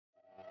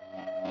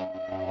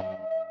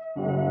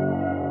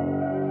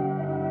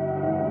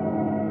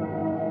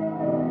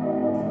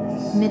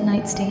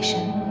Midnight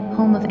Station,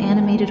 home of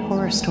animated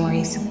horror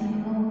stories.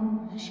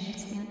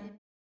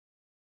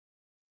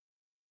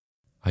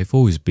 I've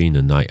always been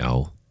a night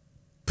owl,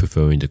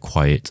 preferring the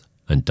quiet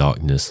and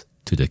darkness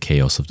to the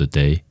chaos of the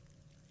day.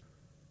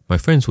 My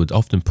friends would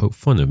often poke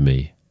fun of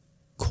me,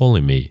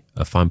 calling me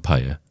a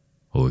vampire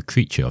or a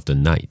creature of the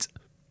night.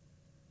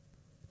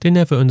 They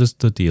never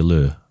understood the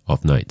allure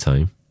of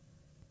nighttime,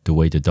 the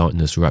way the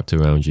darkness wrapped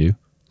around you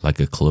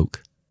like a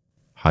cloak,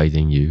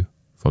 hiding you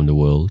from the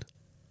world.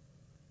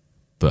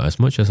 But as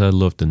much as I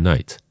loved the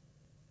night,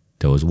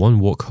 there was one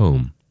walk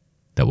home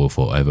that will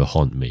forever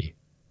haunt me.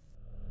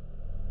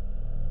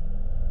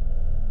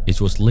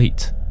 It was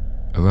late,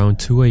 around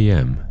 2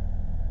 a.m,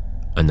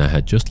 and I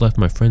had just left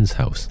my friend's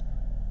house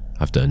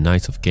after a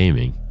night of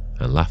gaming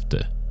and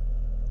laughter.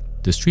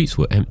 The streets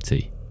were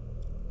empty,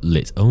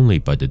 lit only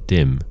by the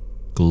dim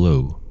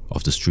glow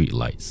of the street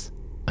lights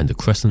and the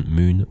crescent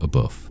moon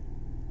above.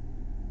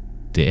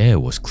 The air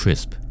was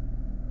crisp,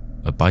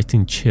 a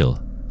biting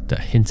chill that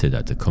hinted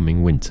at the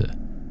coming winter.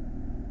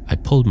 I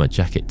pulled my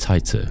jacket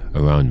tighter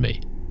around me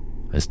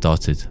and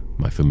started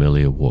my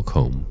familiar walk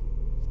home.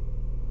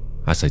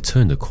 As I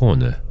turned the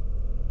corner,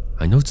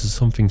 I noticed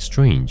something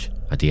strange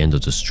at the end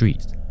of the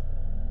street.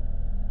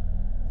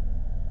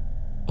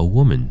 A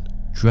woman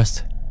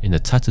dressed in a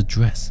tattered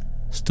dress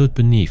stood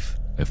beneath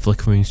a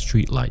flickering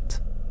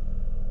streetlight.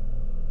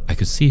 I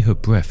could see her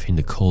breath in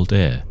the cold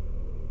air,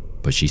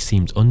 but she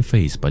seemed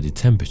unfazed by the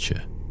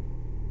temperature.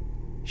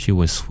 She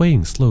was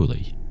swaying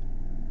slowly,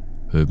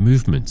 her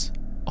movements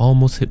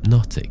almost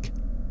hypnotic.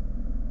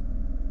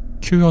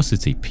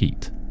 Curiosity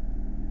piqued.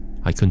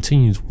 I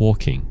continued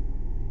walking,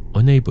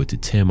 unable to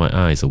tear my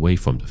eyes away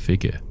from the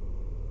figure.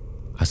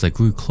 As I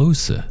grew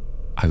closer,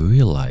 I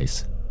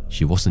realized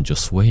she wasn't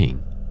just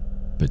swaying,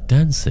 but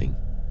dancing.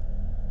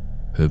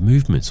 Her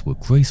movements were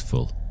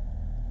graceful,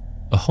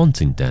 a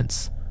haunting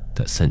dance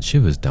that sent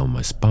shivers down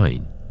my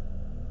spine.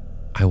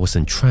 I was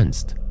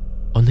entranced,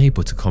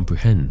 unable to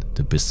comprehend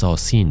the bizarre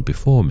scene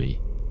before me.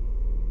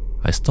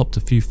 I stopped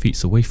a few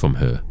feet away from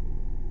her,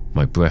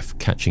 my breath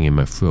catching in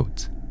my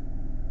throat.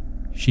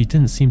 She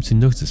didn't seem to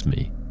notice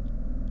me,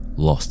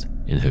 lost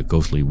in her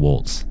ghostly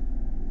waltz.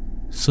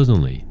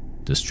 Suddenly,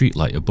 the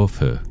streetlight above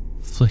her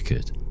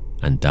flickered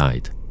and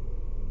died,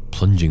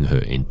 plunging her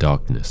in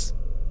darkness.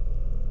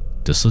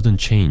 The sudden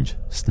change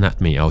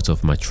snapped me out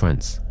of my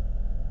trance,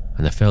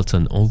 and I felt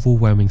an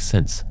overwhelming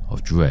sense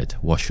of dread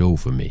wash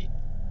over me.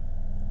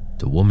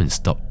 The woman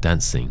stopped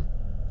dancing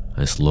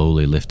and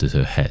slowly lifted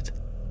her head.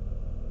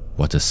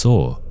 What I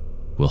saw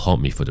will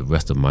haunt me for the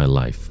rest of my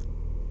life.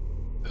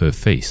 Her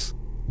face,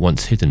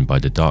 once hidden by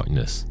the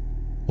darkness,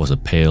 was a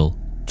pale,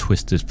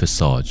 twisted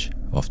visage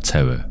of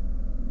terror.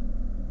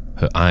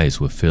 Her eyes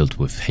were filled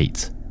with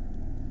hate,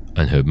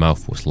 and her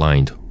mouth was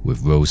lined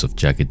with rows of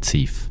jagged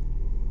teeth.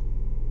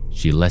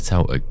 She let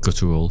out a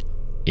guttural,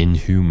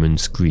 inhuman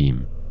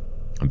scream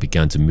and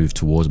began to move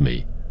towards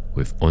me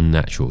with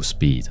unnatural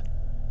speed.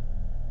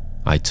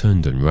 I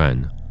turned and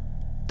ran,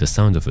 the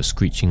sound of her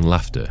screeching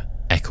laughter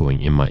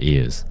echoing in my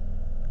ears.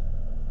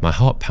 My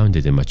heart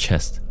pounded in my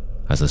chest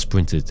as I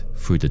sprinted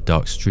through the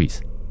dark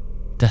street,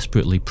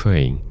 desperately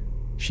praying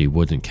she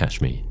wouldn't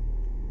catch me.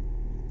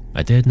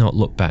 I dared not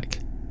look back,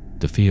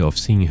 the fear of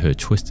seeing her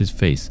twisted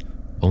face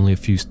only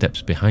a few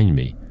steps behind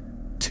me,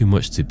 too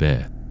much to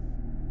bear.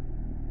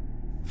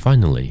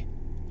 Finally,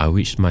 I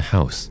reached my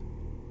house,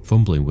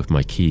 fumbling with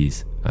my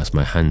keys as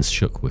my hands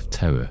shook with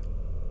terror.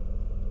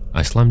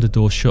 I slammed the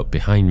door shut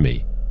behind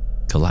me,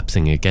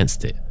 collapsing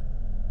against it,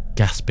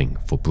 gasping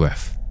for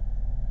breath.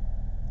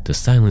 The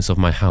silence of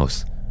my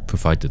house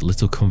provided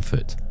little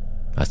comfort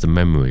as the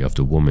memory of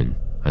the woman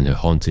and her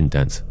haunting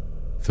dance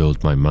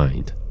filled my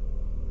mind.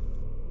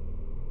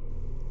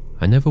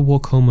 I never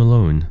walk home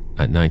alone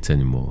at night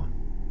anymore.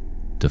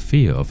 The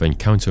fear of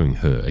encountering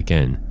her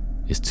again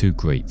is too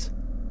great.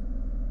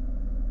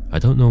 I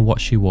don't know what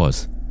she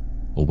was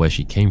or where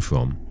she came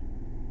from,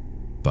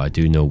 but I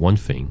do know one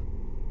thing.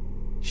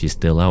 She's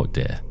still out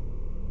there,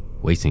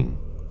 waiting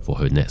for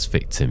her next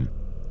victim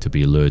to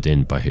be lured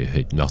in by her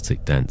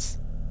hypnotic dance.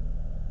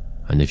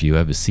 And if you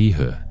ever see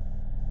her,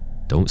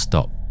 don't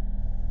stop,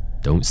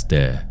 don't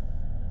stare,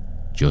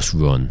 just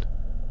run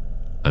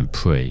and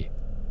pray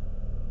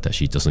that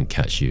she doesn't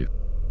catch you.